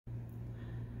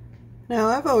Now,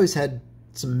 I've always had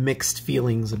some mixed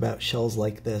feelings about shells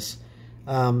like this.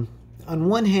 On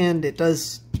one hand, it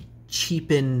does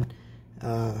cheapen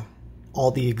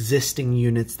all the existing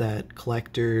units that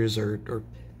collectors or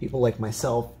people like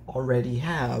myself already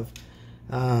have.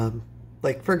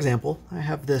 Like, for example, I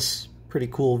have this pretty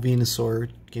cool Venusaur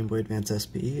Game Boy Advance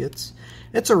SP. It's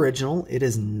original. It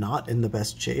is not in the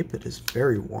best shape. It is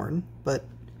very worn, but,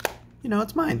 you know,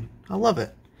 it's mine. I love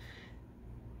it.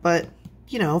 But,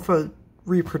 you know, if a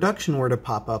reproduction were to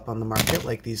pop up on the market,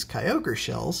 like these Kyogre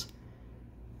shells,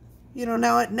 you know,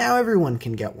 now everyone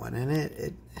can get one, and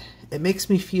it makes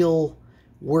me feel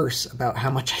worse about how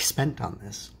much I spent on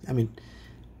this. I mean,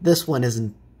 this one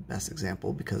isn't the best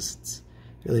example because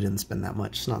it really didn't spend that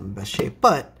much. It's not in the best shape,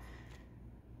 but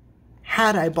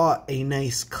had I bought a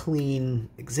nice, clean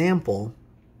example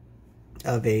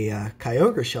of a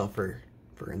Kyogre shell, for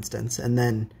instance, and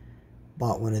then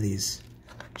bought one of these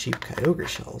cheap Kyogre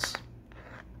shells,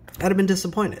 I'd have been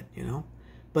disappointed, you know?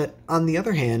 But on the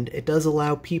other hand, it does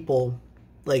allow people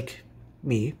like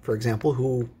me, for example,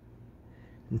 who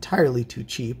entirely too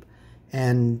cheap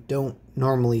and don't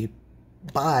normally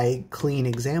buy clean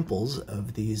examples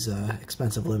of these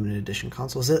expensive limited edition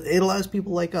consoles. It allows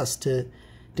people like us to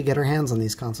get our hands on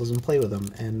these consoles and play with them,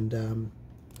 and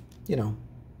you know,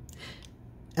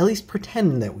 at least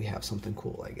pretend that we have something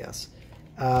cool, I guess.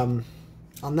 On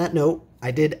that note, I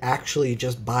did actually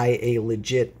just buy a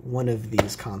legit one of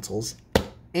these consoles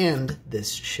and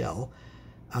this shell.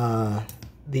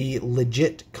 The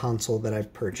legit console that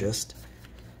I've purchased,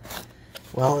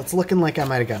 well, it's looking like I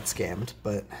might have got scammed,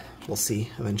 but we'll see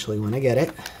eventually when I get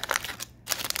it.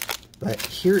 But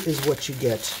here is what you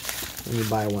get when you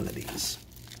buy one of these.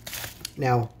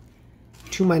 Now,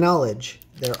 to my knowledge,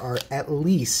 there are at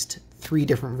least 3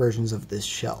 different versions of this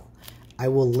shell. I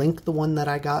will link the one that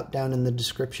I got down in the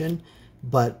description,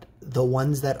 but the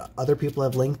ones that other people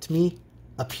have linked me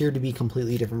appear to be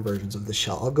completely different versions of the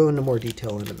shell. I'll go into more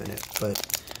detail in a minute,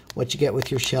 but what you get with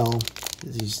your shell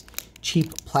is these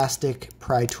cheap plastic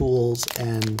pry tools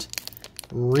and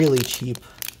really cheap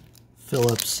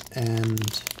Phillips and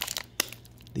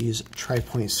these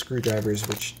tri-point screwdrivers,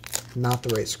 which are not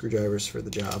the right screwdrivers for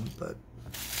the job, but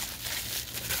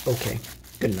okay,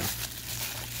 good enough.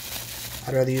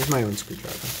 I'd rather use my own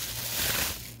screwdriver.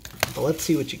 But let's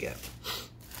see what you get.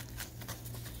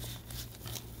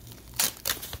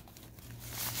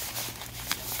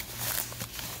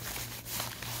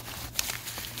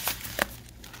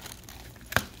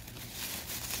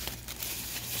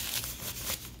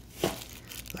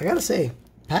 I gotta say,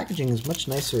 packaging is much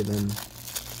nicer than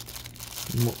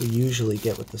what we usually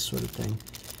get with this sort of thing.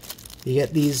 You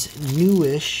get these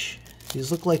newish,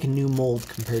 these look like a new mold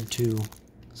compared to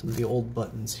some of the old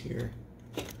buttons here.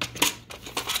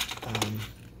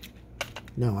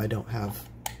 No, I don't have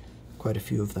quite a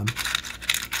few of them.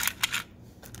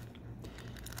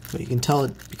 But you can tell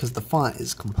it because the font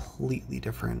is completely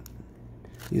different.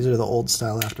 These are the old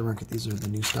style Aftermarket, these are the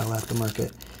new style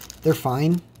Aftermarket. They're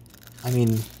fine. I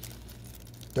mean,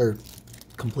 they're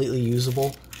completely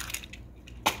usable.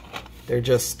 They're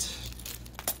just,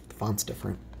 the font's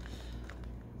different.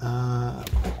 Okay.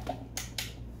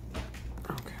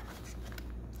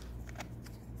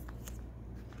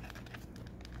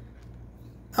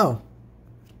 Oh,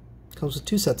 comes with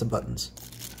 2 sets of buttons.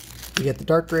 You get the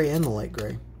dark gray and the light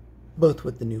gray, both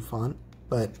with the new font,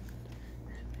 but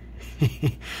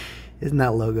isn't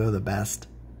that logo the best?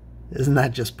 Isn't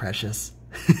that just precious?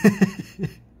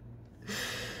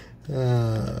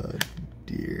 Oh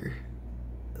dear,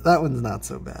 that one's not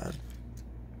so bad.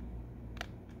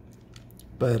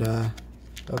 But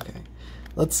okay,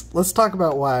 let's talk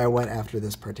about why I went after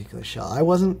this particular shell. I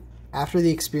wasn't, after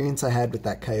the experience I had with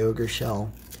that Kyogre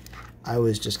shell, I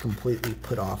was just completely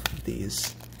put off of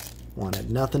these. Wanted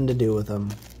nothing to do with them,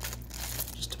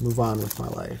 just to move on with my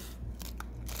life.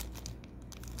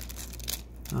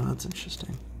 Oh, that's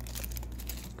interesting.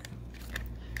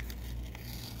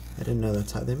 I didn't know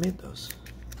that's how they made those.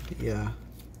 The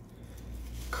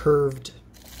curved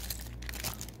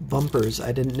bumpers,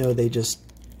 I didn't know they just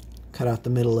cut out the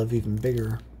middle of even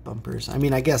bigger bumpers. I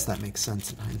mean, I guess that makes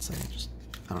sense in hindsight.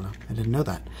 I don't know. I didn't know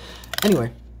that.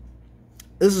 Anyway,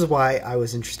 this is why I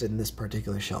was interested in this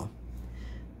particular shell.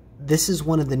 This is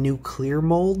one of the new clear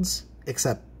molds,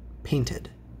 except painted.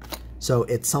 So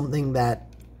it's something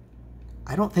that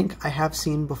I don't think I have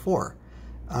seen before.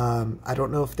 I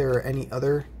don't know if there are any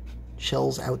other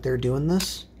shells out there doing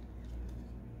this.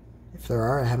 If there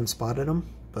are, I haven't spotted them,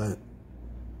 but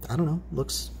I don't know.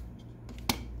 Looks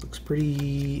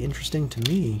pretty interesting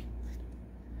to me.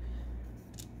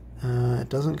 It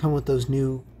doesn't come with those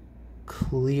new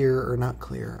clear, or not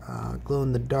clear,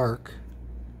 glow-in-the-dark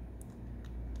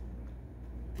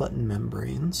button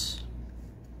membranes.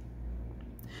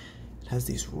 It has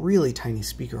these really tiny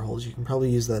speaker holes. You can probably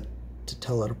use that to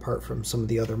tell it apart from some of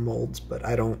the other molds, but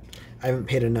I haven't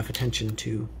paid enough attention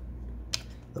to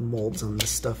the molds on this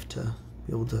stuff to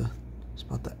be able to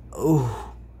spot that.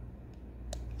 Oh,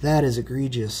 that is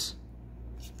egregious.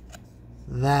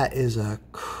 That is a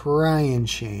crying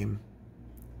shame.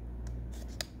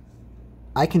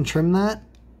 I can trim that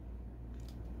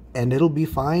and it'll be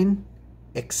fine,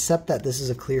 except that this is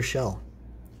a clear shell.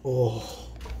 Oh.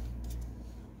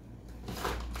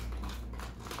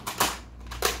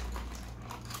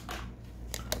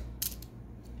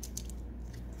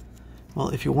 Well,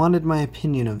 if you wanted my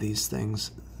opinion of these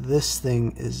things, this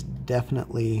thing is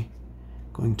definitely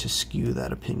going to skew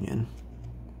that opinion.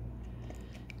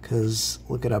 Because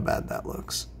look at how bad that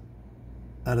looks.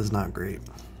 That is not great.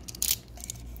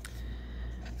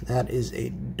 That is a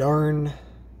darn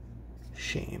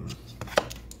shame.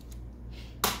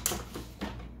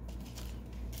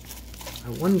 I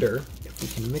wonder if we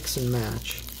can mix and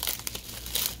match.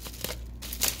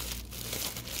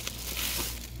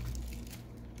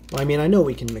 Well, I mean, I know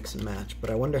we can mix and match,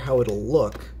 but I wonder how it'll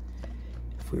look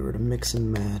if we were to mix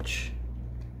and match.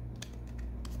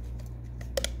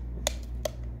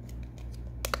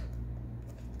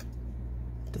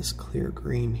 This clear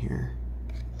green here.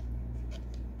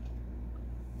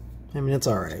 I mean, it's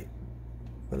alright,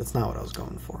 but it's not what I was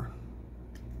going for.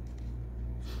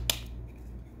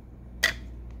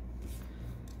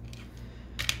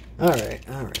 Alright.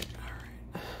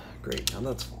 Great, now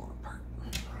that's falling apart.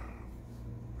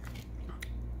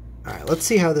 Alright, let's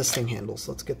see how this thing handles.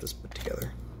 Let's get this put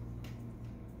together.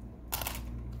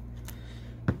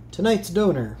 Tonight's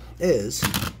donor is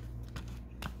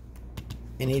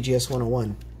an AGS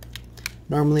 101.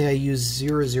 Normally I use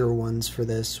 001s for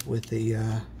this with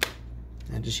a,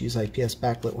 I just use IPS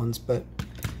backlit ones, but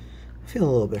I feel a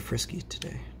little bit frisky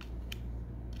today.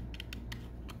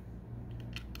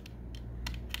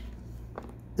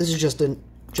 This is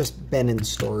just been in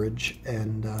storage,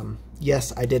 and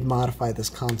yes, I did modify this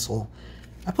console.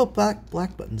 I put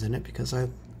black buttons in it because I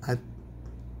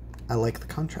like the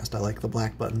contrast. I like the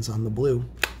black buttons on the blue.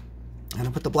 And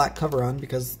I put the black cover on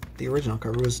because the original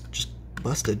cover was just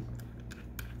busted.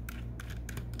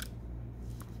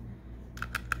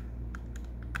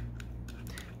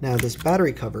 Now this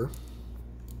battery cover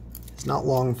is not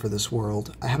long for this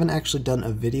world. I haven't actually done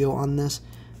a video on this,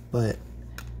 but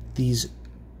these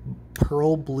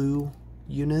pearl blue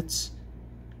units,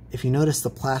 if you notice the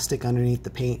plastic underneath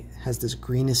the paint has this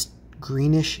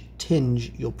greenish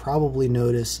tinge, you'll probably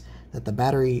notice that the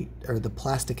battery, or the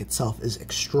plastic itself, is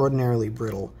extraordinarily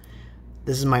brittle.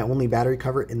 This is my only battery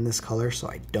cover in this color, so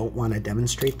I don't want to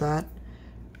demonstrate that,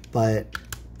 but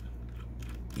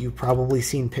you've probably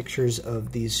seen pictures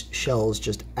of these shells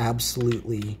just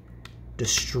absolutely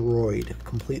destroyed,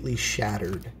 completely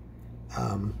shattered.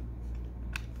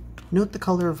 Note the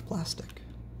color of plastic.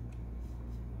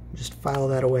 Just file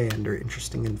that away under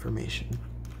interesting information.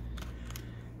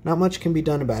 Not much can be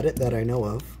done about it that I know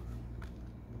of,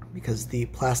 because the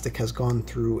plastic has gone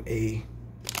through a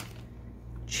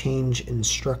change in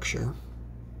structure.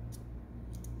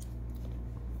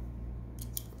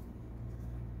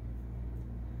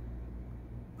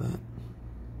 But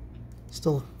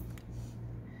still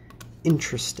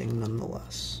interesting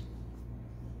nonetheless.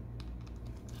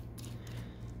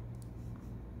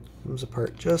 Comes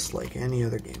apart just like any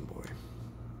other Game Boy.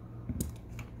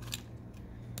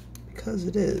 Because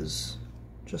it is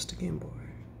just a Game Boy.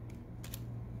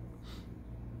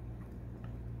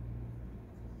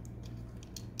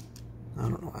 I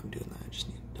don't know why I'm doing that. I just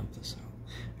need to dump this out.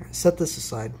 Alright, set this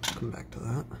aside. Come back to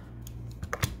that.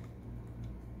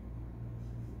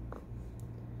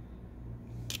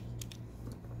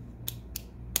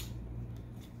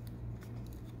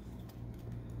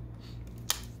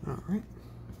 Alright.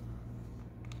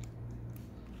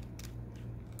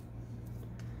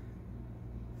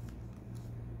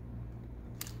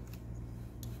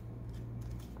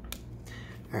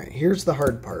 Alright, here's the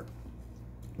hard part.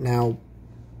 Now,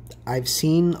 I've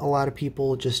seen a lot of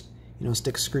people just,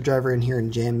 stick a screwdriver in here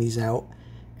and jam these out,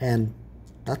 and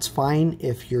that's fine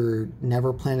if you're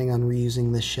never planning on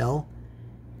reusing this shell.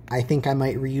 I think I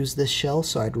might reuse this shell,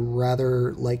 so I'd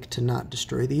rather like to not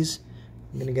destroy these.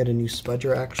 I'm going to get a new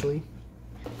spudger, actually,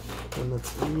 one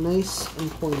that's nice and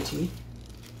pointy,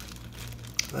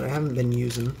 that I haven't been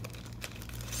using.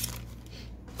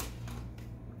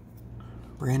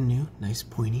 Brand new, nice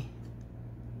pointy.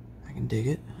 I can dig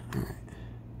it. Alright.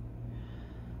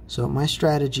 So my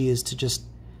strategy is to just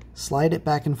slide it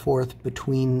back and forth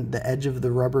between the edge of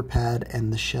the rubber pad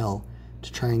and the shell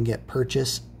to try and get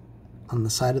purchase on the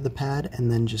side of the pad,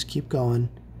 and then just keep going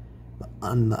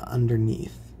on the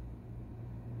underneath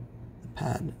the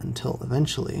pad until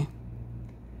eventually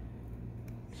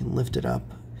you can lift it up.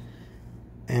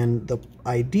 And the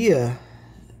idea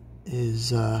is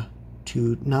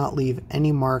to not leave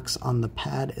any marks on the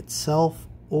pad itself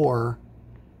or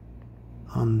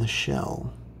on the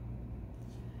shell.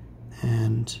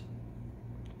 And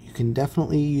you can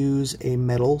definitely use a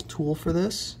metal tool for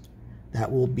this.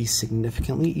 That will be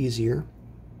significantly easier,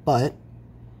 but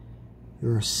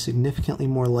you're significantly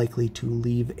more likely to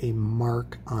leave a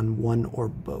mark on one or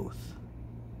both.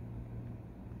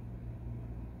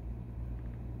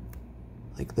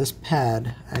 Like this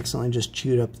pad, I accidentally just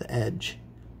chewed up the edge.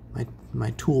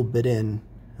 My tool bit in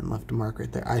and left a mark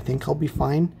right there. I think I'll be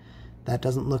fine. That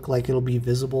doesn't look like it'll be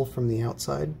visible from the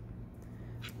outside,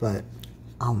 but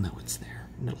I'll know it's there,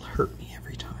 and it'll hurt me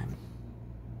every time.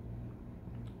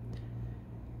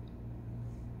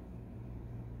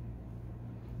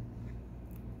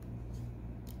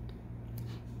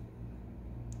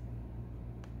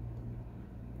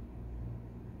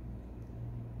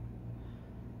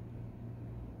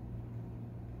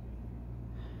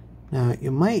 Now,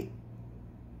 you might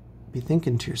be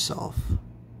thinking to yourself,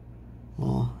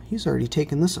 well, he's already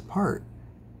taken this apart.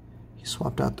 He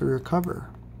swapped out the rear cover.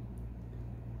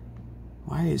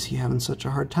 Why is he having such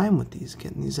a hard time with these,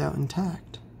 getting these out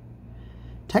intact?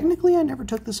 Technically, I never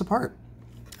took this apart.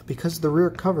 Because the rear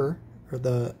cover, or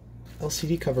the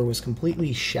LCD cover, was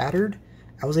completely shattered,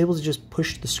 I was able to just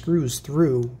push the screws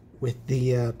through with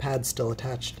the pad still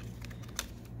attached.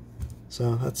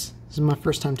 So this is my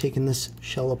first time taking this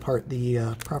shell apart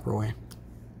the proper way,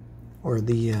 or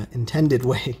the intended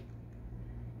way.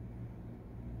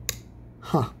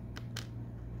 Huh.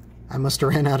 I must have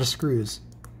ran out of screws,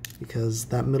 because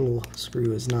that middle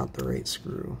screw is not the right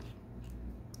screw.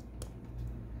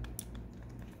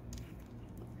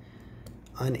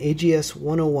 On AGS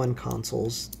 101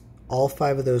 consoles, all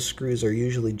 5 of those screws are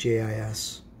usually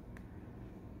JIS.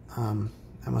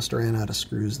 I must have ran out of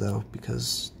screws though,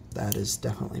 because that is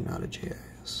definitely not a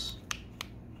JIS.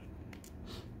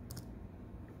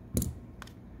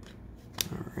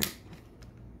 Alright.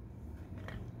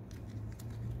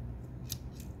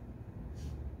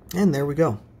 And there we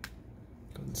go. Go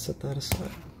ahead and set that aside.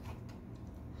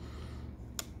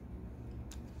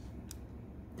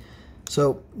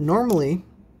 So normally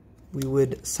we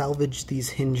would salvage these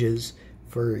hinges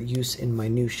for use in my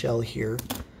new shell here,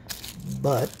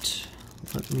 but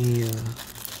let me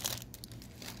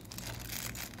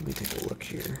take a look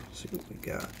here, see what we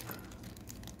got.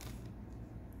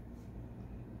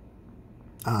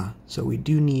 So we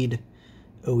do need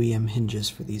OEM hinges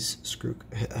for these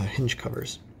hinge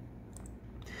covers.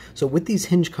 So with these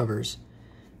hinge covers,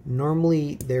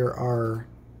 normally there are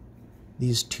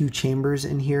these 2 chambers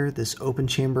in here, this open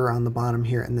chamber on the bottom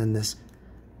here, and then this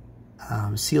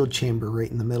sealed chamber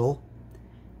right in the middle.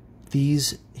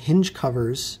 These hinge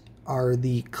covers are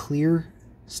the clear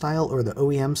style, or the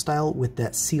OEM style, with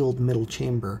that sealed middle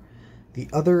chamber. The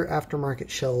other aftermarket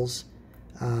shells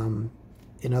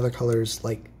in other colors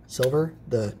like silver,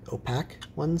 the opaque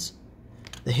ones,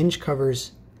 the hinge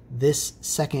covers, this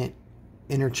second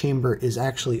inner chamber is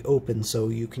actually open, so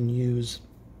you can use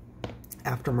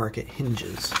aftermarket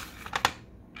hinges.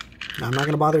 Now, I'm not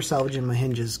going to bother salvaging my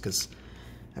hinges because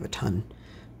I have a ton,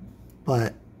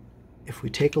 but if we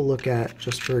take a look at,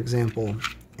 just for example,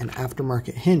 an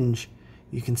aftermarket hinge,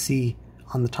 you can see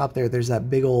on the top there's that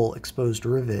big old exposed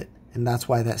rivet, and that's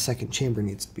why that second chamber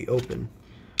needs to be open.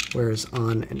 Whereas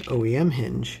on an OEM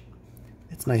hinge,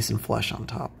 it's nice and flush on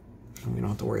top, and we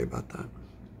don't have to worry about that.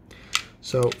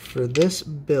 So for this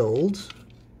build,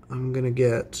 I'm going to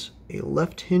get a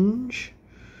left hinge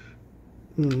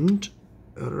and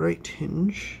a right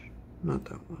hinge. Not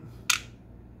that one.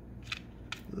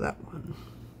 That one.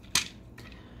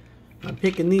 I'm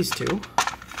picking these 2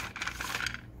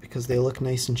 because they look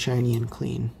nice and shiny and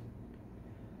clean.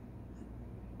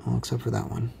 All except for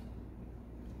that one.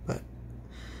 But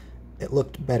it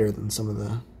looked better than some of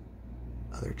the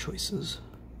other choices.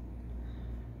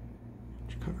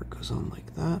 Cover goes on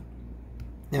like that.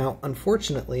 Now,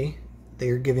 unfortunately, they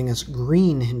are giving us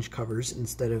green hinge covers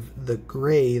instead of the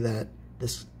gray that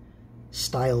this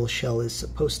style shell is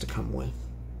supposed to come with.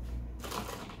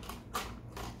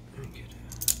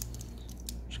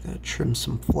 Just gotta trim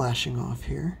some flashing off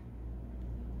here.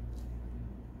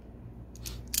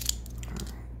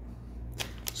 Alright.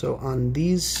 So on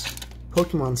these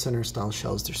Pokemon Center style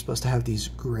shells, they're supposed to have these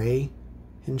gray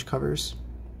hinge covers,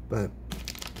 but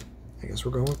I guess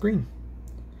we're going with green.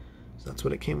 So that's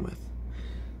what it came with.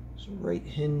 So right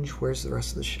hinge, where's the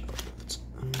rest of the shell? It's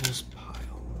in this pile.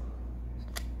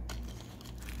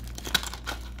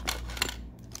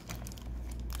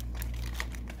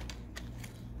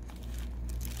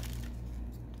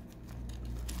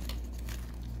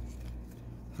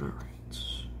 All right.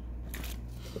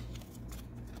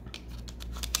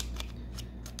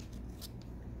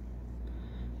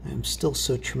 I am still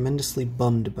so tremendously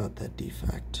bummed about that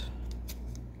defect.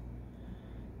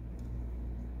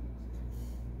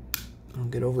 I'll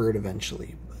get over it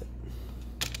eventually, but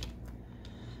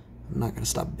I'm not going to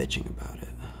stop bitching about it.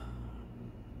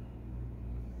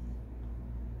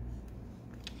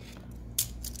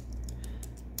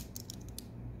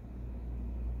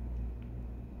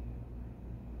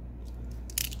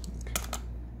 Okay.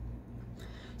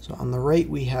 So on the right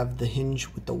we have the hinge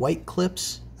with the white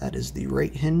clips. That is the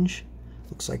right hinge.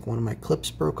 Looks like one of my clips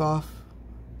broke off.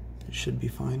 It should be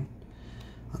fine.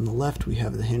 On the left we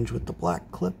have the hinge with the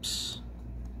black clips.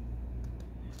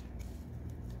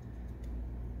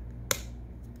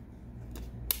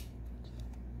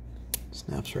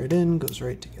 Snaps right in, goes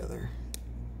right together.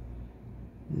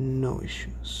 No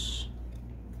issues.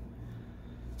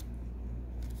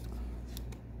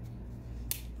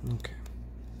 Okay.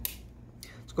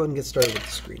 Let's go ahead and get started with the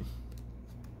screen.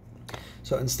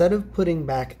 So instead of putting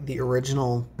back the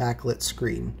original backlit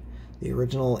screen, the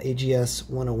original AGS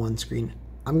 101 screen,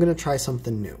 I'm going to try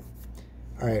something new.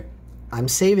 Alright, I'm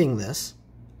saving this.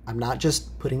 I'm not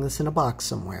just putting this in a box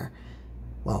somewhere.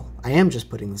 Well, I am just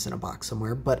putting this in a box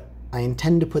somewhere, but I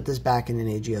intend to put this back in an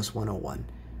AGS 101.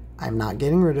 I'm not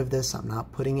getting rid of this. I'm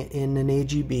not putting it in an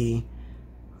AGB.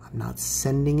 I'm not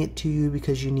sending it to you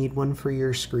because you need one for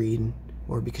your screen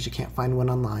or because you can't find one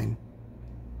online.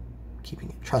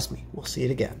 Keeping it. Trust me, we'll see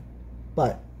it again.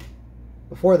 But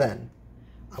before then,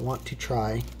 I want to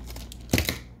try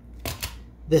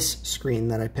this screen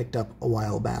that I picked up a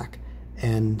while back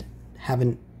and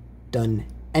haven't done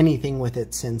anything with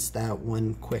it since that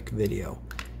one quick video.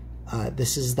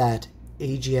 This is that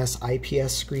AGS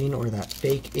IPS screen, or that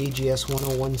fake AGS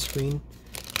 101 screen.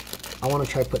 I want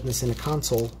to try putting this in a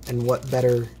console, and what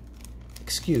better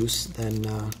excuse than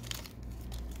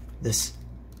this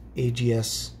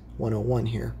AGS 101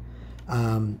 here.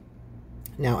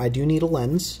 Now I do need a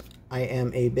lens. I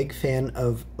am a big fan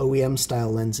of OEM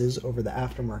style lenses over the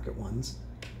aftermarket ones.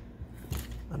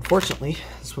 Unfortunately,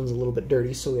 this one's a little bit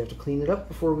dirty, so we have to clean it up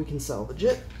before we can salvage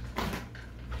it.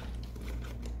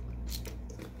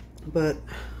 But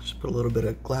just put a little bit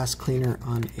of glass cleaner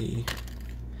on a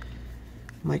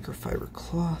microfiber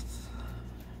cloth,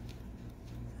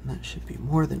 and that should be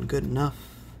more than good enough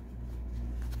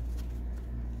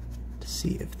to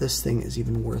see if this thing is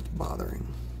even worth bothering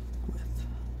with.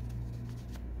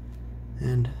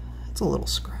 And it's a little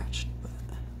scratched, but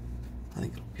I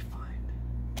think it'll be fine.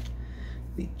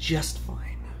 It'll be just fine.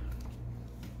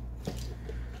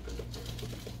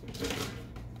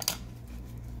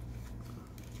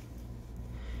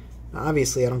 Now,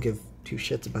 obviously, I don't give two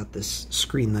shits about this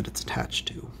screen that it's attached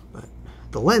to, but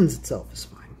the lens itself is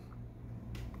fine.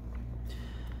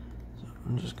 So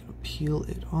I'm just going to peel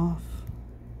it off.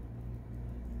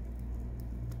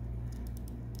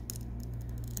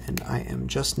 And I am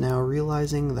just now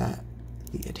realizing that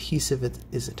the adhesive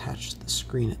is attached to the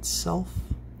screen itself.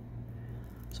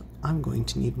 So I'm going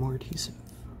to need more adhesive.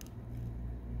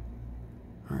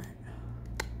 Alright.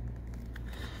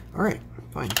 Alright,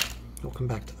 fine. We'll come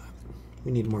back to that.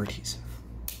 We need more adhesive.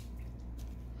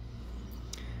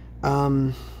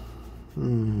 I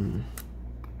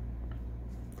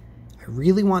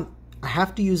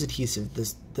have to use adhesive.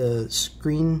 The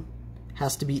screen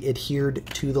has to be adhered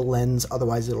to the lens,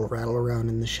 otherwise it'll rattle around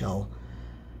in the shell.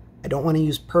 I don't want to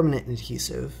use permanent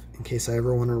adhesive in case I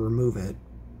ever want to remove it.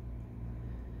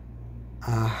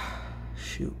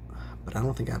 Shoot, but I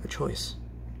don't think I have a choice.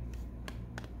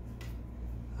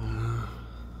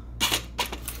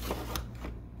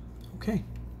 Okay.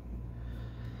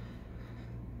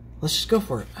 Let's just go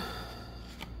for it.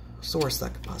 What's the worst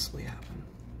that could possibly happen?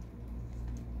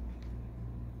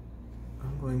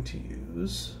 I'm going to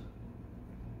use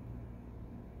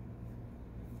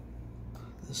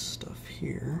this stuff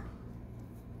here.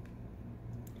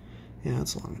 Yeah,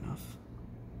 that's long enough.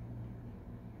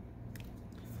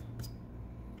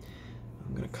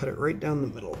 I'm going to cut it right down the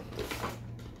middle.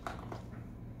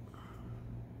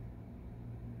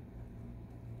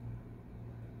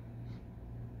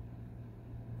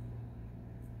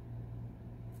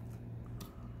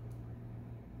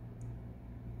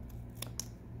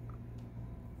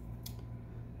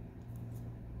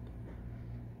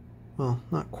 Well,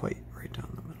 not quite right down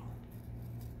the middle.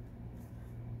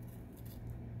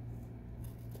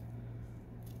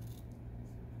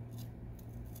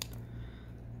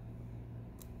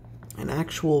 An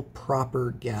actual proper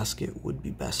gasket would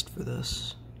be best for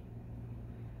this.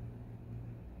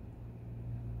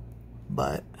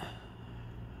 But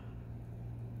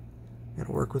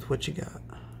gotta work with what you got.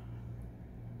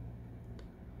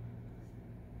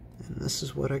 And this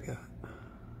is what I got.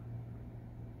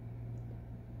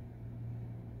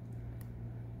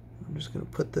 I'm just gonna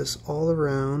put this all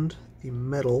around the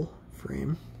metal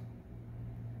frame.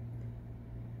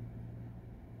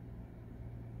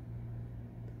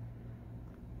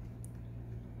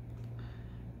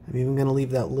 I'm even going to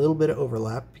leave that little bit of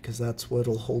overlap because that's what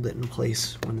will hold it in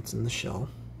place when it's in the shell.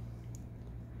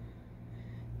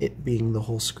 It being the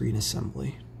whole screen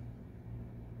assembly.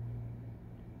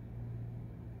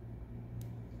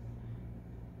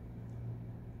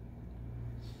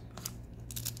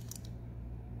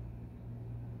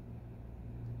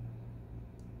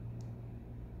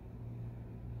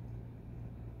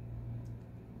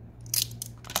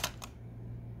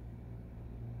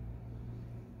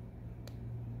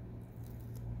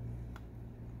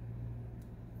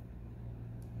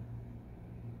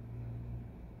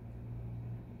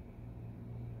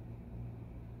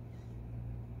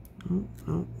 Oh,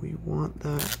 no, we want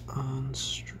that on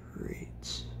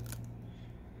straight.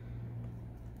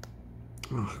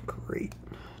 Oh, great.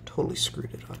 Totally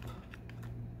screwed it up.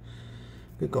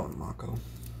 Good going, Mako.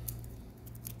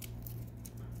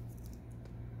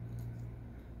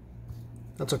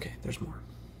 That's okay, there's more.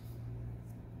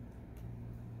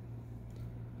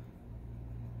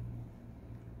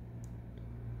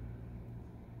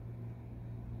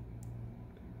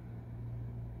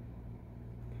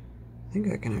 I think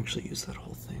I can actually use that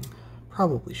whole thing.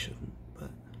 Probably shouldn't,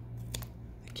 but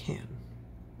I can.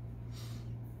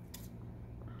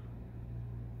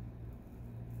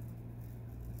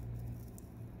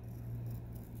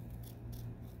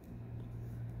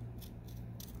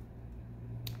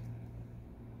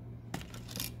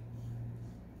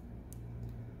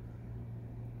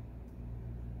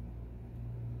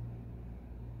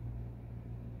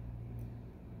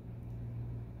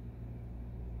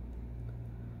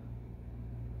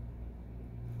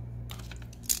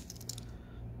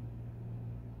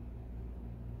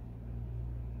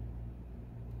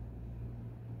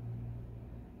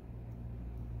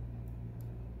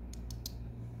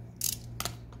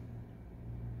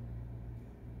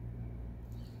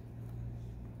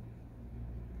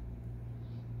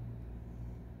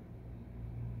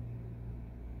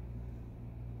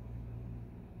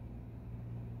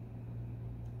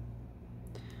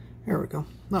 There we go.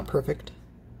 Not perfect.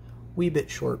 Wee bit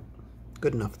short.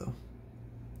 Good enough though.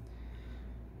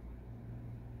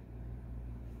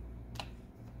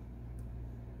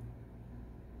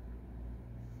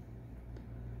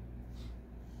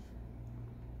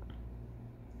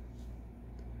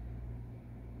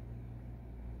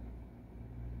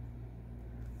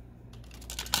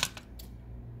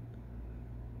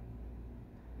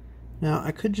 Now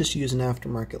I could just use an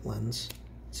aftermarket lens,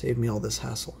 save me all this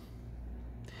hassle.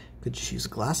 Could just use a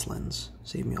glass lens,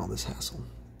 save me all this hassle.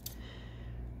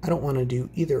 I don't want to do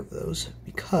either of those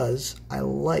because I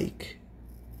like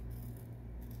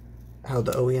how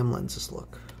the OEM lenses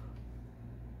look.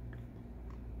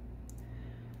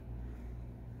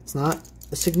 It's not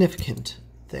a significant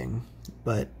thing,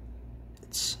 but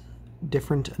it's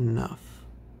different enough.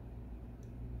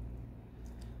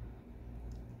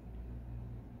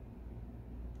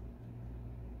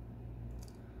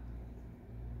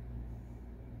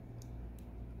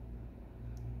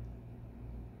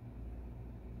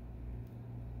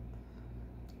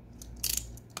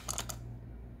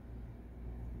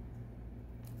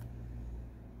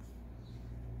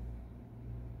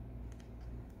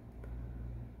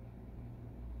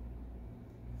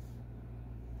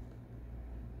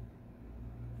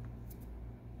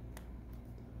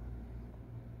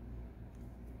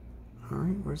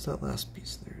 Alright, where's that last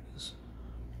piece? There it is.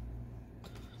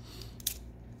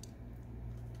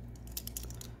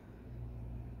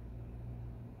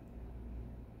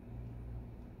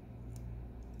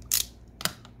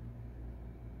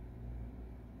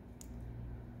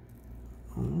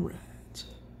 Alright.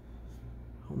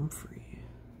 Home free.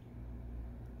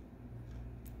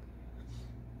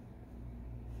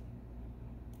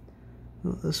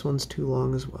 Oh, this one's too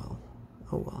long as well.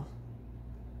 Oh well.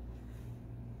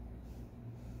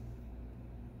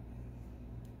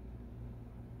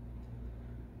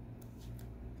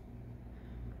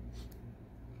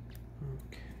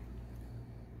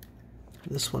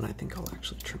 This one I think I'll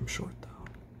actually trim short though.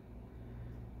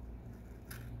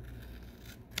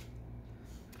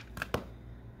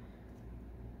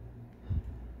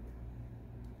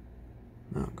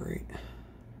 Not great.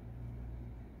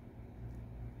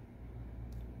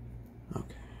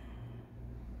 Okay.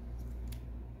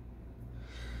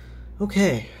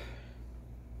 Okay.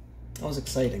 That was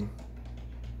exciting.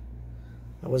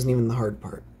 That wasn't even the hard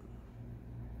part.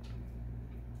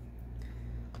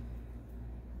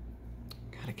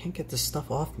 God, I can't get this stuff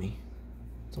off me.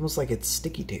 It's almost like it's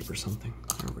sticky tape or something.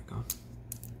 There we go.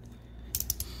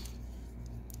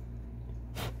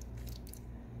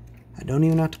 I don't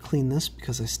even have to clean this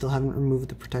because I still haven't removed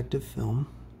the protective film.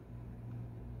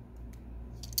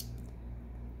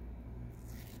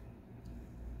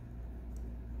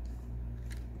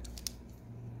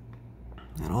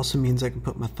 That also means I can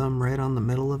put my thumb right on the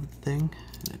middle of the thing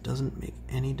and it doesn't make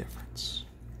any difference.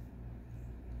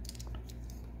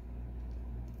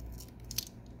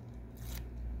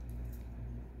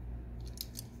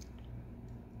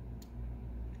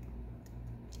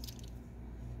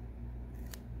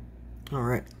 All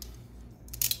right.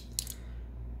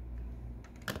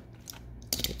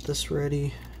 Get this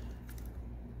ready.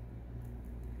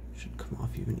 Should come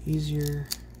off even easier.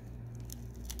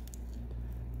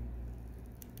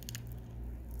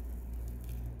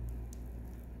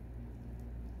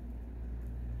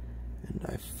 And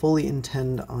I fully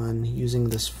intend on using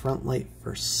this front light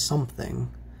for something,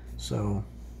 so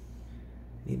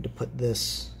I need to put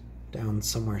this down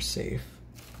somewhere safe.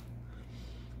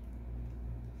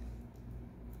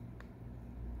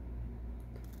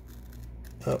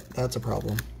 Oh, that's a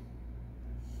problem.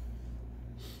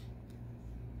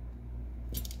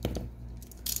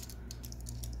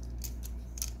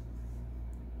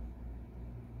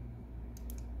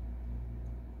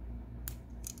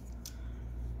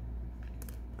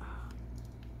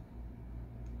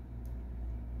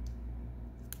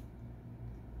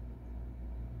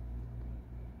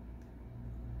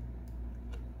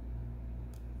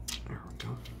 There we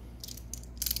go.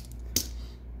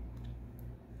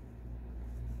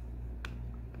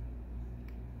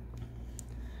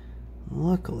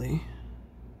 Luckily,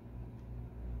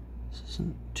 this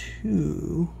isn't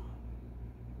too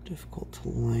difficult to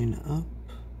line up.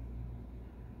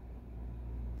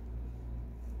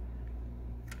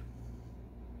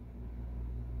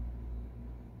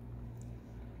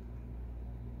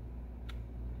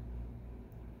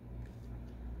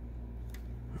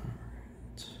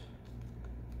 Alright.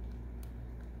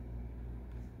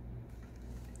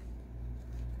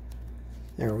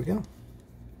 There we go.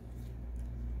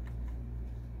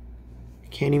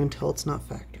 Can't even tell it's not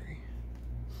factory.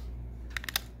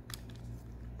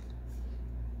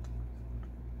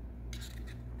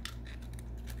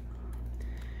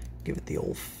 Give it the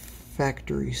old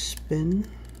factory spin.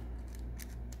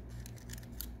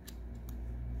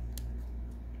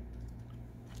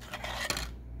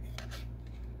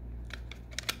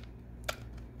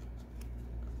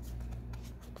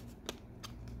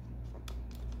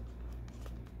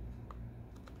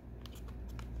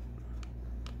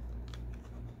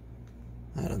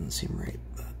 That doesn't seem right,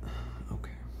 but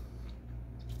okay.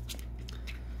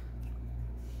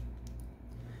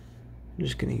 I'm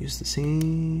just going to use the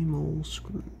same old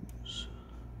screws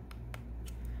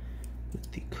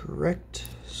with the correct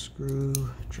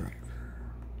screwdriver.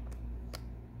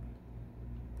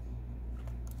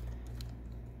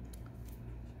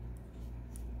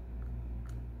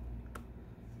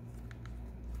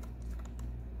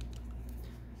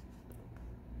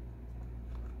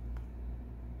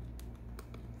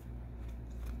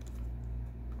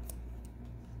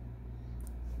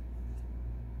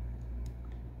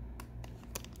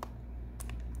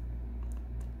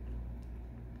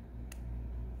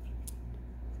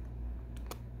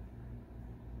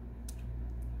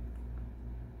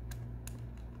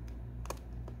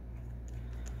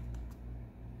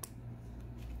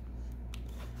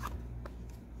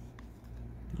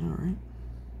 All right.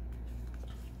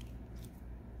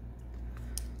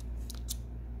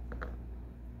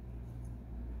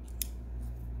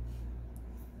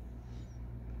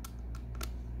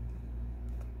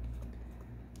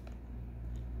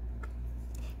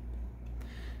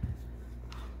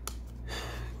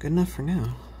 Good enough for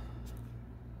now.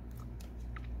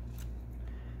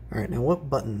 All right, now what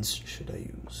buttons should I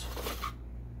use?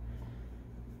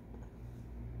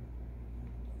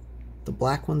 The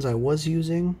black ones I was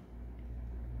using,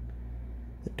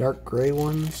 the dark gray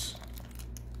ones,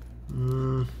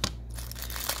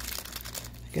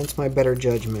 against my better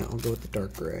judgment, I'll go with the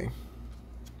dark gray.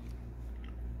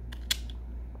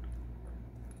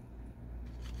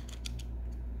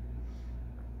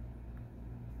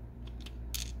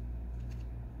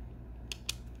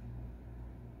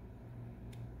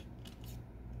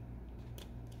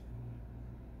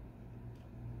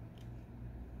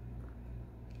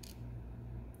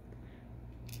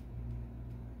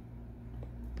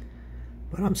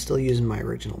 But I'm still using my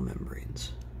original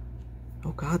membranes.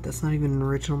 Oh god, that's not even an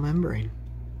original membrane.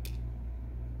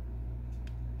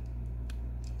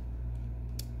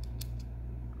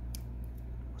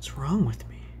 What's wrong with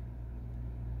me?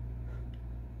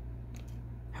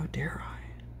 How dare I?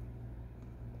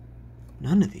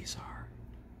 None of these are.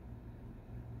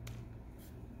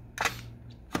 I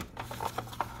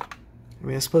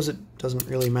mean, I suppose it doesn't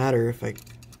really matter if I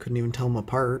couldn't even tell them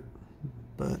apart,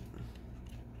 but...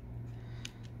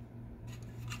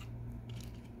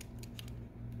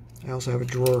 I also have a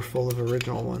drawer full of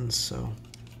original ones, so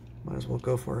might as well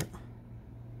go for it.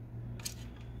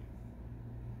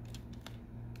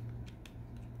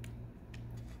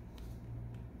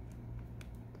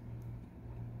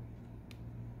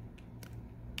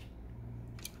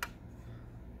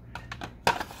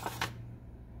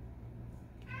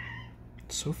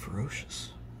 It's so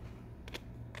ferocious.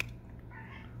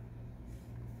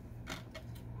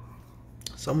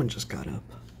 Someone just got up.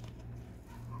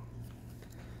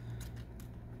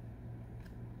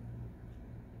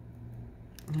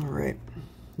 Alright,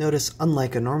 notice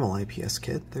unlike a normal IPS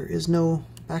kit, there is no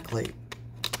backlight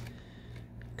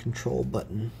control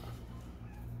button.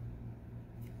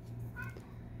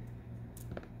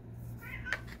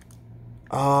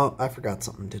 Oh, I forgot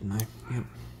something, didn't I? Yep.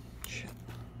 Shit.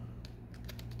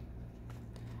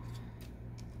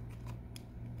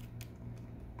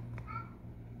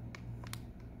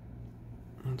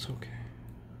 That's okay.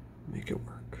 Make it work.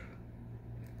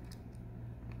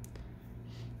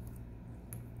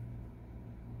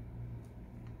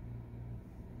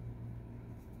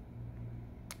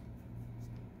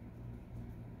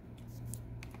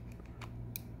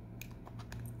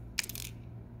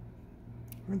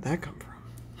 Where'd that come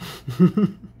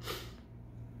from?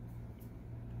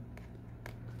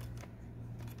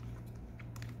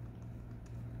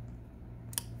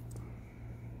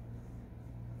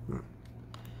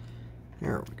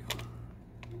 There we go.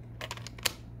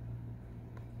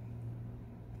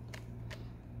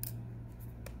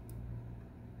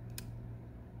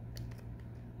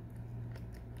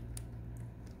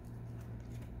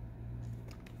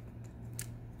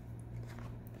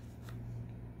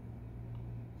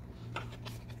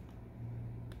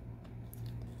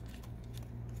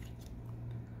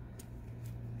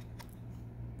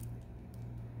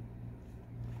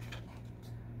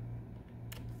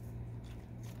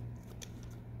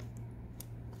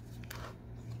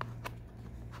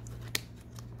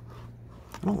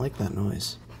 I don't like that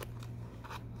noise.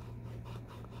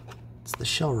 It's the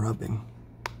shell rubbing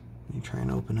when you try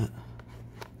and open it.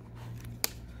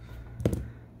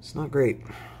 It's not great.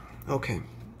 Okay,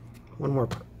 one more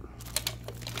part.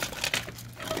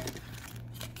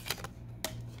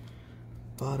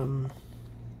 Bottom.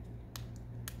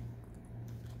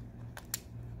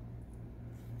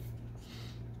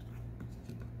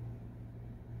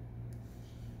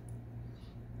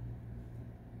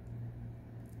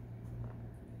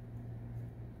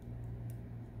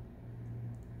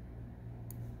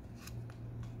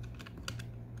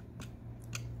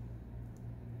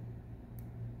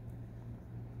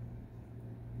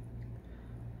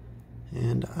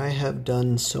 And I have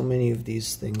done so many of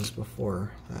these things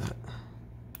before that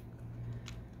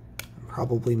I'm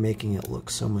probably making it look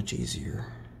so much easier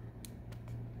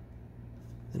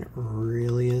than it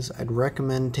really is. I'd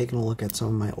recommend taking a look at some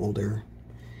of my older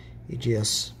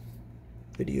EGS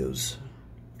videos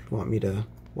if you want me to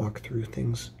walk through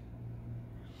things.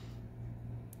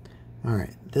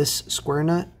 Alright, this square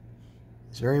nut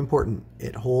is very important.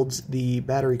 It holds the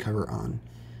battery cover on.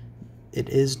 It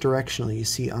is directional. You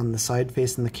see on the side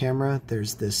facing the camera,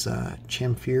 there's this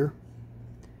chamfer,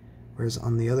 whereas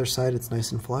on the other side it's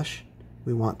nice and flush.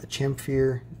 We want the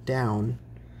chamfer down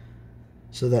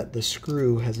so that the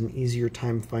screw has an easier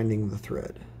time finding the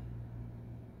thread.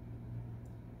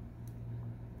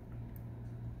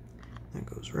 That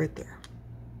goes right there.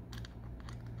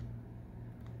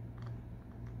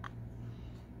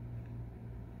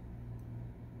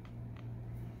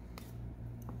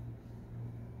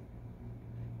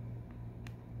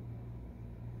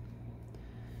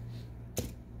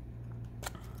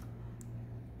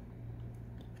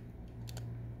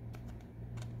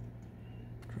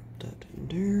 That in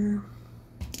there.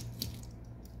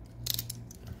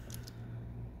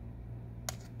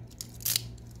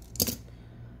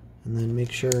 And then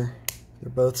make sure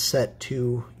they're both set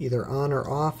to either on or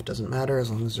off, doesn't matter as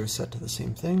long as they're set to the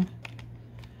same thing.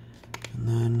 And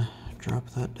then drop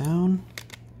that down.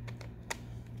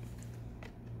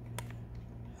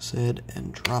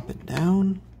 And drop it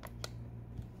down.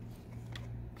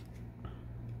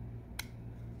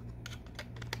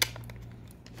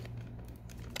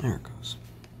 There it goes.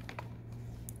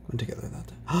 Went together that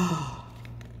day. I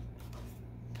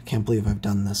can't believe I've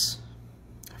done this.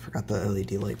 I forgot the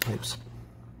LED light pipes.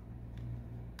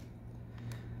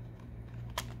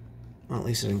 Well, at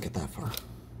least I didn't get that far.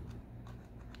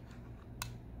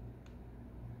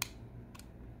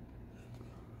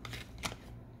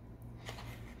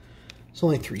 There's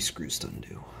only 3 screws to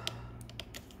undo.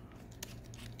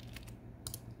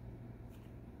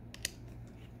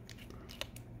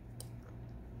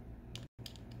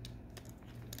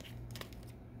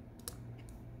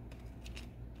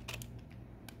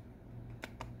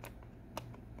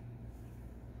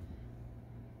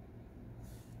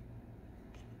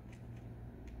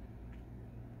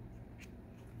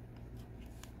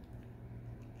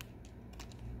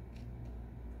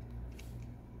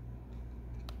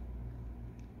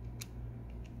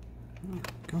 There we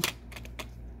go.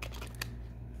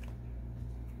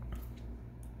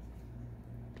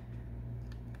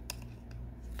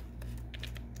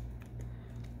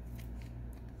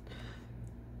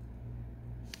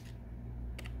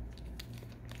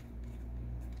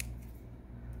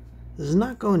 This is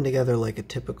not going together like a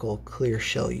typical clear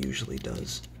shell usually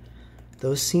does.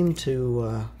 Those seem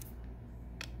to,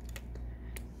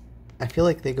 I feel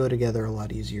like they go together a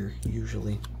lot easier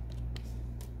usually.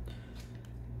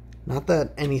 Not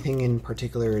that anything in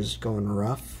particular is going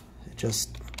rough, it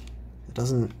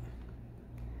doesn't,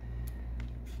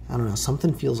 I don't know,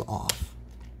 something feels off.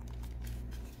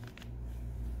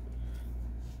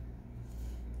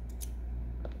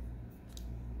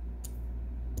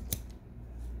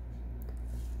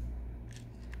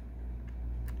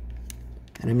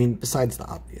 And I mean, besides the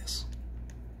obvious,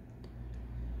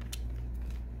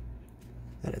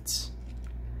 that it's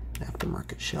an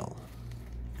aftermarket shell.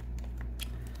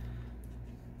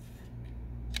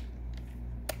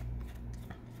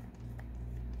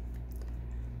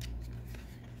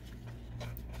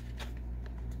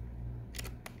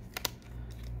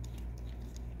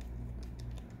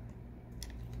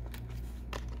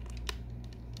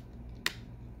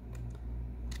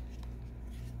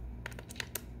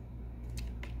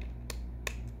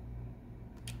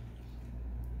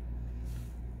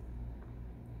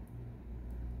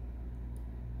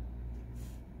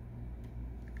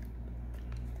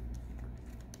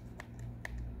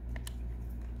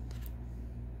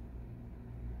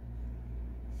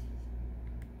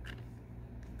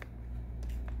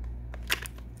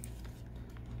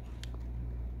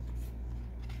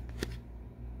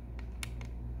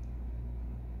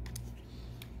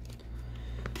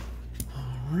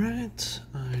 Alright,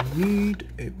 I need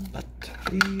a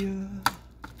battery.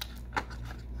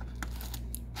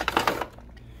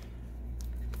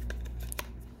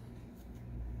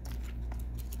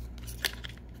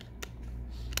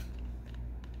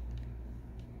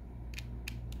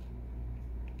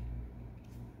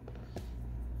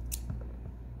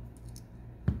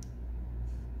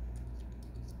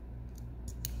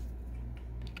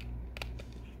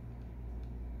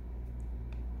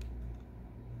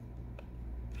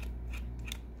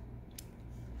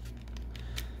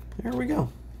 There we go.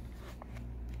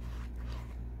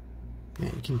 Yeah,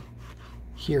 you can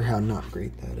hear how not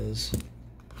great that is.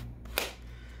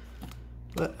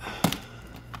 But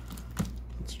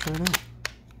let's try it out.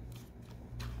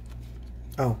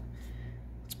 Oh,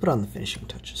 let's put on the finishing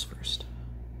touches first.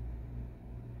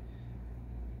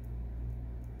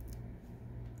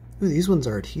 Ooh, these ones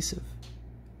are adhesive.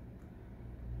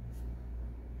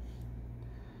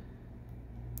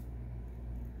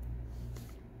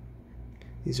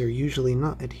 These are usually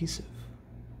not adhesive.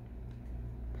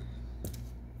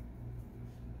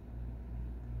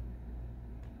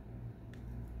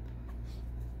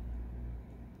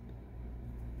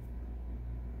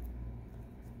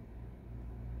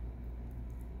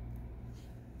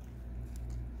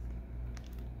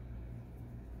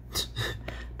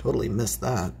 Totally missed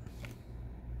that.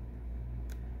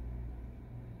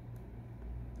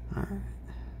 All right.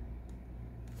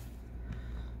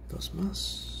 Dos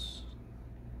más.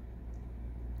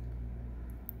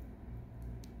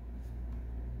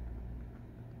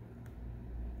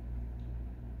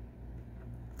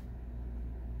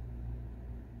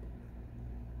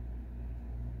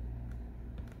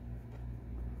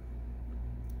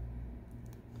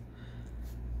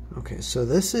 Okay, so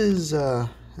this is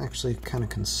actually kind of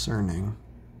concerning.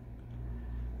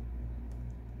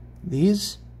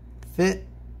 These fit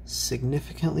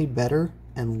significantly better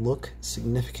and look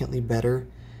significantly better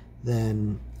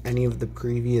than any of the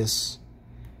previous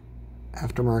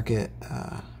aftermarket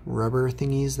rubber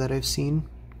thingies that I've seen.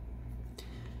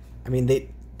 I mean, they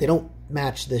don't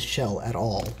match this shell at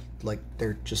all. Like,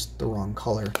 they're just the wrong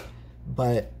color.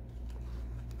 But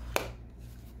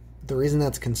the reason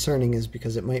that's concerning is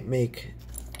because it might make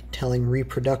telling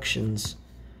reproductions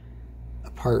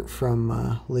apart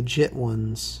from legit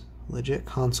ones, legit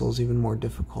consoles, even more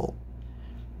difficult.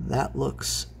 That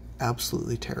looks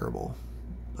absolutely terrible,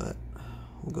 but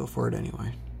we'll go for it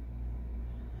anyway.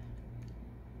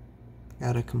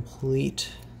 Gotta complete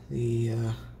the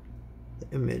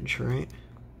image, right?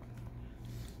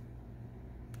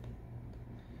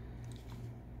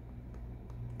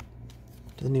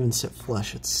 Doesn't even sit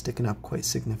flush, it's sticking up quite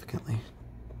significantly.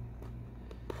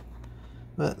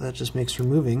 But that just makes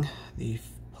removing the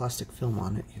plastic film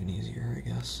on it even easier, I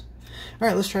guess.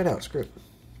 Alright, let's try it out. Screw it.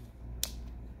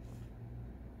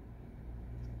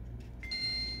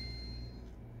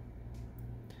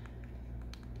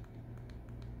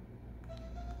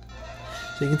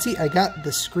 So you can see I got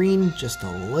the screen just a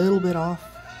little bit off.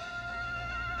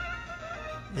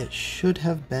 It should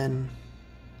have been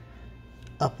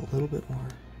up a little bit more,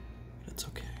 but it's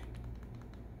okay.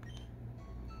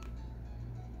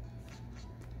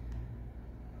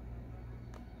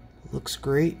 Looks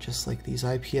great, just like these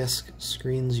IPS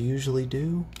screens usually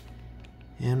do.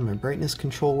 And my brightness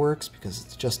control works because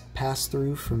it's just passed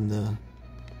through from the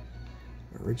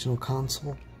original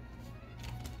console.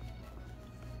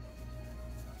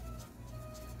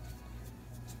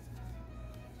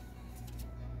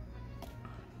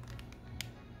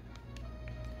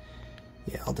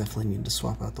 Yeah, I'll definitely need to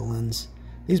swap out the lens.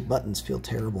 These buttons feel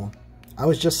terrible. I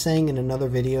was just saying in another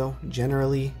video,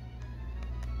 generally,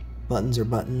 buttons are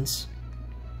buttons.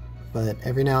 But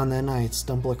every now and then I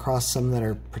stumble across some that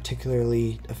are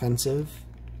particularly offensive.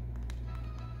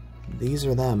 These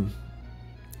are them.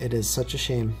 It is such a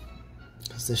shame.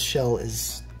 Because this shell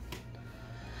is...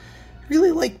 I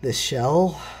really like this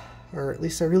shell. Or at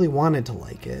least I really wanted to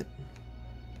like it.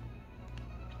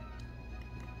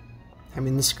 I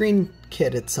mean, the screen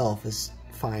kit itself is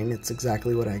fine. It's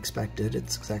exactly what I expected.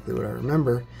 It's exactly what I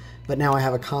remember. But now I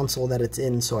have a console that it's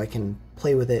in, so I can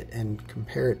play with it and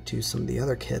compare it to some of the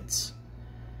other kits.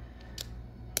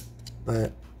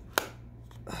 But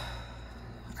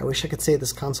I wish I could say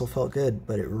this console felt good,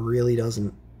 but it really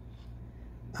doesn't.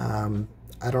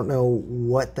 I don't know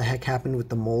what the heck happened with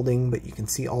the molding, but you can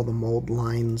see all the mold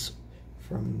lines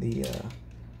from the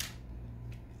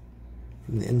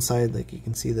inside. Like, you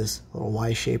can see this little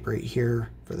Y shape right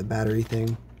here for the battery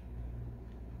thing.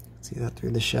 See that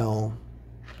through the shell.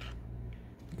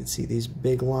 You can see these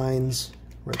big lines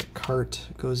where the cart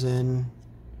goes in.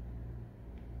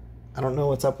 I don't know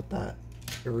what's up with that.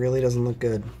 It really doesn't look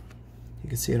good. You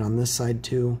can see it on this side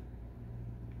too.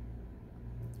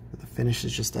 The finish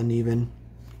is just uneven.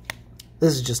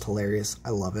 This is just hilarious. I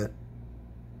love it.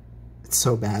 It's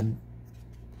so bad.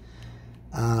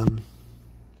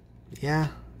 Yeah.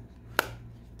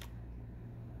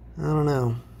 I don't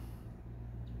know.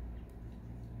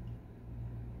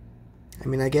 I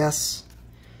mean, I guess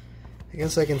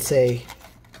I can say,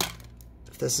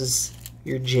 if this is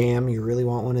your jam, you really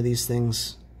want one of these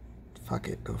things, fuck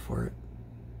it, go for it.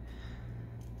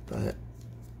 But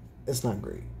it's not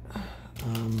great.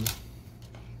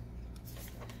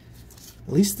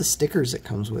 At least the stickers it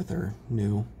comes with are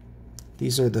new.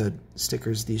 These are the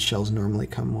stickers these shells normally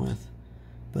come with.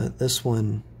 But this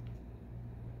one's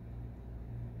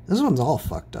all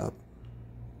fucked up.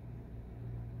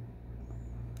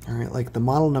 Alright, like the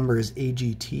model number is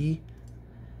AGT,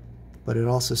 but it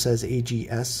also says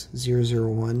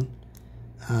AGS001.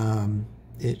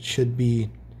 It should be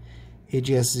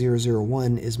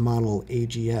AGS001 is model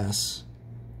AGS,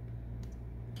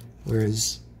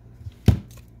 whereas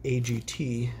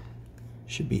AGT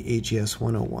should be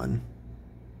AGS101.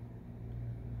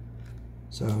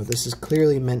 So this is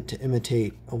clearly meant to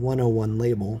imitate a 101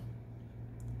 label,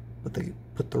 but they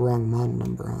put the wrong model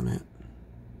number on it.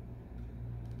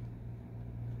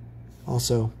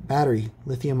 Also, battery,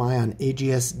 lithium ion,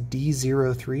 AGS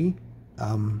D03.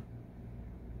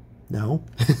 No.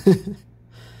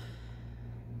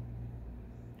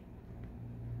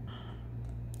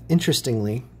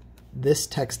 Interestingly, this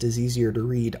text is easier to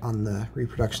read on the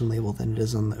reproduction label than it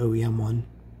is on the OEM one.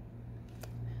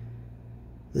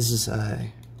 This is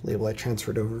a label I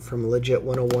transferred over from a legit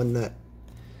 101 that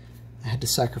I had to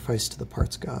sacrifice to the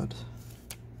parts god.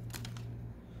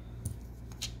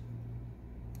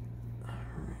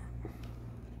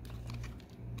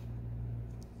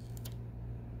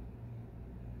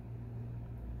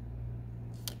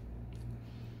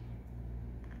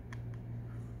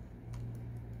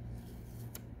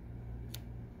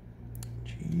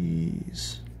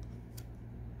 Jeez.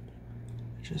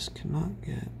 I just cannot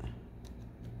get...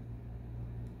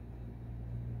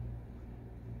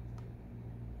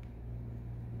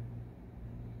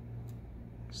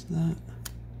 Is that...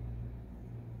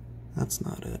 That's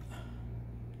not it.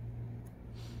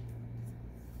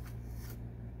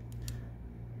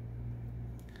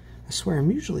 I swear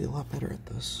I'm usually a lot better at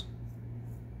this.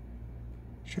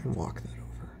 Try and walk that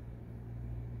over.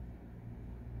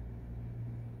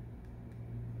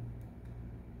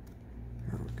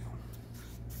 There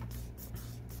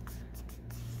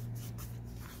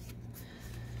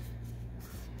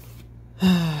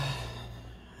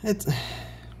we go.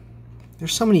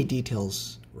 There's so many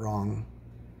details wrong.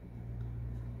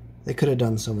 They could have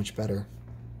done so much better.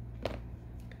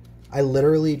 I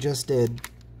literally just did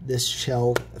this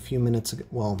shell a few minutes ago.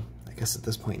 Well, I guess at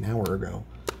this point an hour ago.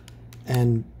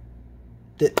 And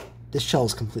this shell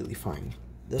is completely fine.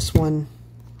 This one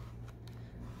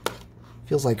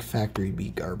feels like factory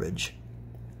beat garbage.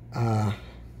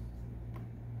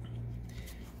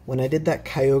 When I did that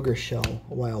Kyogre shell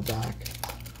a while back,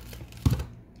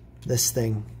 this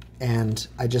thing, and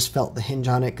I just felt the hinge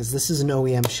on it, because this is an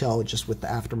OEM shell just with the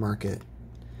aftermarket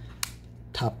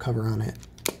top cover on it.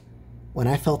 When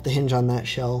I felt the hinge on that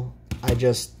shell, I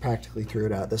just practically threw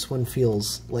it out. This one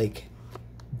feels like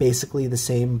basically the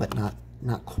same, but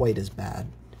not quite as bad,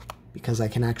 because I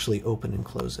can actually open and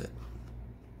close it.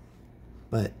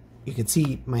 But you can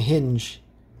see my hinge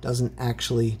doesn't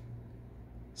actually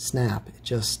snap.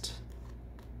 It's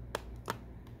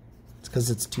because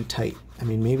it's too tight. I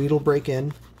mean, maybe it'll break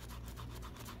in.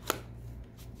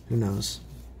 Who knows?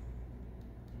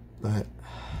 But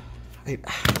I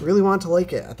really want to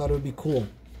like it. I thought it would be cool.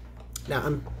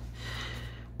 Now,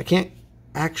 I can't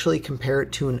actually compare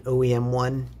it to an OEM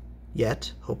one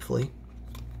yet, hopefully.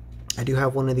 I do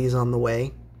have one of these on the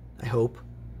way, I hope.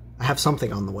 I have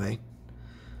something on the way.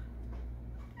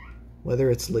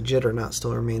 Whether it's legit or not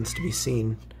still remains to be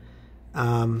seen.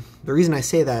 The reason I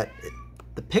say that,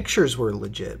 the pictures were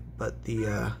legit, but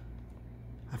I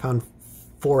found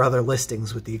 4 other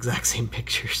listings with the exact same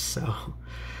pictures, so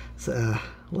it's a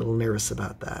little nervous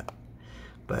about that.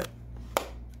 But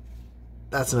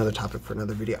that's another topic for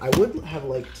another video. I would have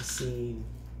liked to see,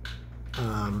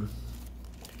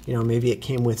 you know, maybe it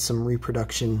came with some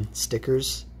reproduction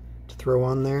stickers to throw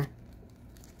on there.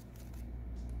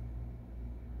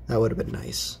 That would have been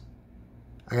nice.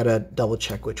 I gotta double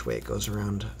check which way it goes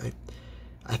around.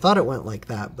 I thought it went like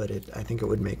that, but I think it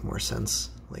would make more sense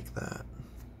like that.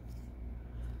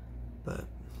 But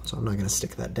so I'm not gonna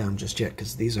stick that down just yet,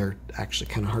 because these are actually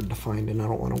kind of hard to find, and I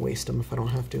don't want to waste them if I don't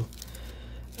have to.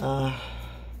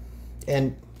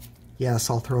 And yes,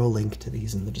 I'll throw a link to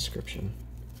these in the description.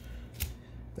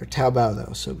 They're Taobao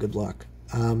though, so good luck.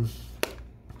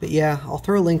 But yeah, I'll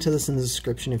throw a link to this in the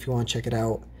description if you want to check it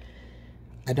out.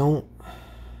 I don't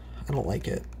like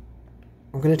it.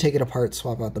 I'm gonna take it apart,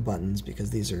 swap out the buttons, because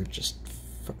these are just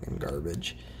fucking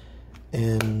garbage.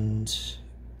 And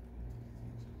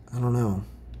I don't know.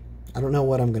 I don't know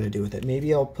what I'm gonna do with it.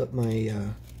 Maybe I'll put my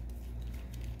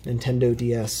Nintendo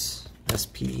DS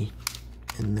SP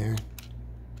in there.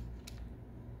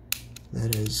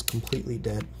 That is completely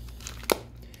dead.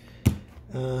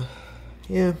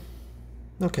 Yeah.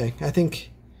 Okay.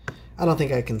 I don't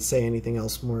think I can say anything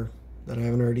else more that I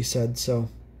haven't already said, so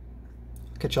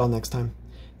catch y'all next time.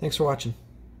 Thanks for watching.